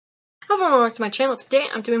Hello and welcome to my channel. Today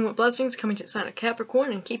I'm doing what blessings coming to the sign of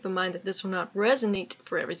Capricorn, and keep in mind that this will not resonate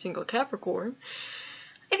for every single Capricorn.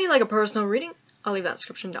 If you'd like a personal reading, I'll leave that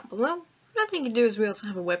description down below. Another thing you can do is we also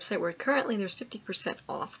have a website where currently there's 50%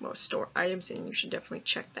 off most store items, and you should definitely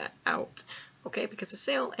check that out, okay, because the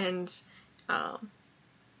sale ends the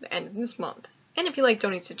end of this month. And if you like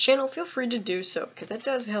donating to the channel, feel free to do so, because that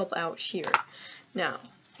does help out here. Now,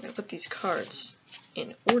 I'm going to put these cards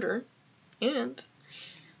in order, and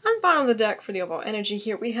on the bottom of the deck for the overall energy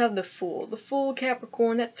here, we have the Fool. The Fool,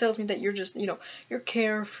 Capricorn, that tells me that you're just, you're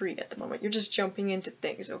carefree at the moment. You're just jumping into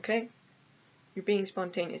things, okay? You're being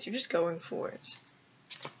spontaneous. You're just going for it.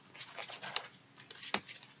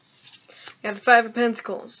 You have the Five of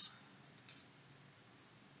Pentacles.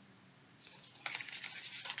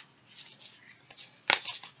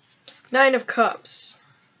 Nine of Cups.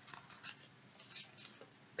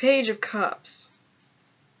 Page of Cups.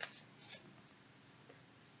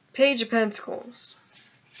 Page of Pentacles.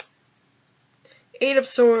 Eight of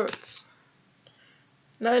Swords.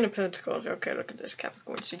 Nine of Pentacles. Okay, look at this,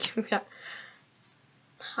 Capricorn. So you got...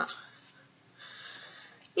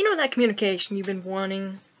 You know that communication you've been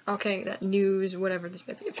wanting? Okay, that news, whatever this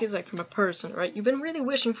may be. It feels like from a person, right? You've been really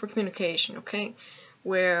wishing for communication, okay?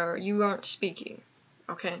 Where you aren't speaking,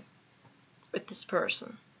 okay? With this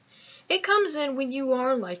person. It comes in when you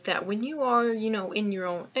are like that, when you are, in your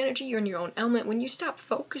own energy, you're in your own element, when you stop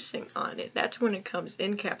focusing on it. That's when it comes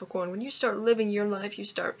in, Capricorn. When you start living your life, you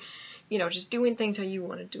start, just doing things how you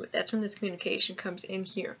want to do it. That's when this communication comes in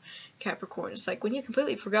here, Capricorn. It's like when you've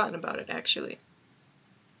completely forgotten about it, actually.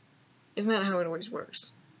 Isn't that how it always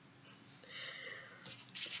works?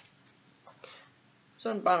 So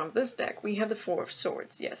on the bottom of this deck, we have the Four of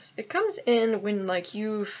Swords. Yes, it comes in when,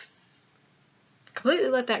 you've completely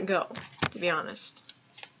let that go, to be honest.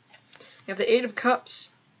 You have the Eight of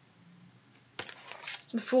Cups.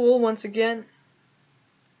 The Fool, once again.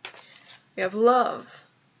 We have love.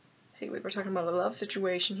 See, we were talking about a love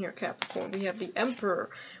situation here, Capricorn. We have the Emperor,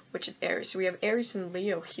 which is Aries. So we have Aries and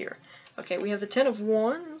Leo here. Okay, we have the Ten of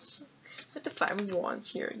Wands with the Five of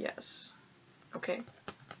Wands here, yes. Okay.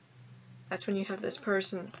 That's when you have this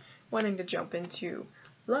person wanting to jump into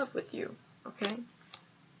love with you, okay?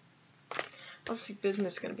 I see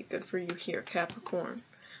business is going to be good for you here, Capricorn.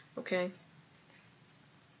 Okay?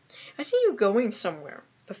 I see you going somewhere.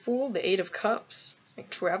 The Fool, the Eight of Cups, like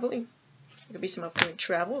traveling. There could be some upcoming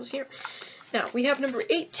travels here. Now, we have number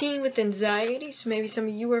 18 with anxiety, so maybe some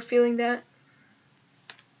of you are feeling that.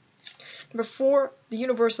 Number 4, the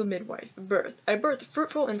Universal Midwife, birth. I birth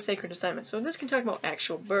fruitful and sacred assignments. So this can talk about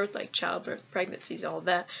actual birth, like childbirth, pregnancies, all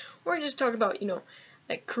that. Or just talk about,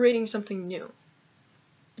 like creating something new,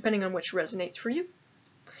 depending on which resonates for you.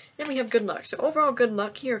 Then we have good luck. So overall good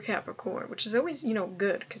luck here, Capricorn, which is always,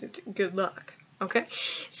 good, because it's good luck. Okay?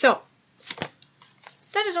 So,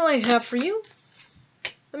 that is all I have for you.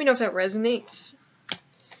 Let me know if that resonates.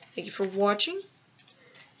 Thank you for watching.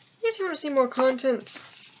 If you want to see more content,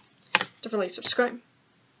 definitely subscribe.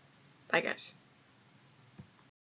 Bye, guys.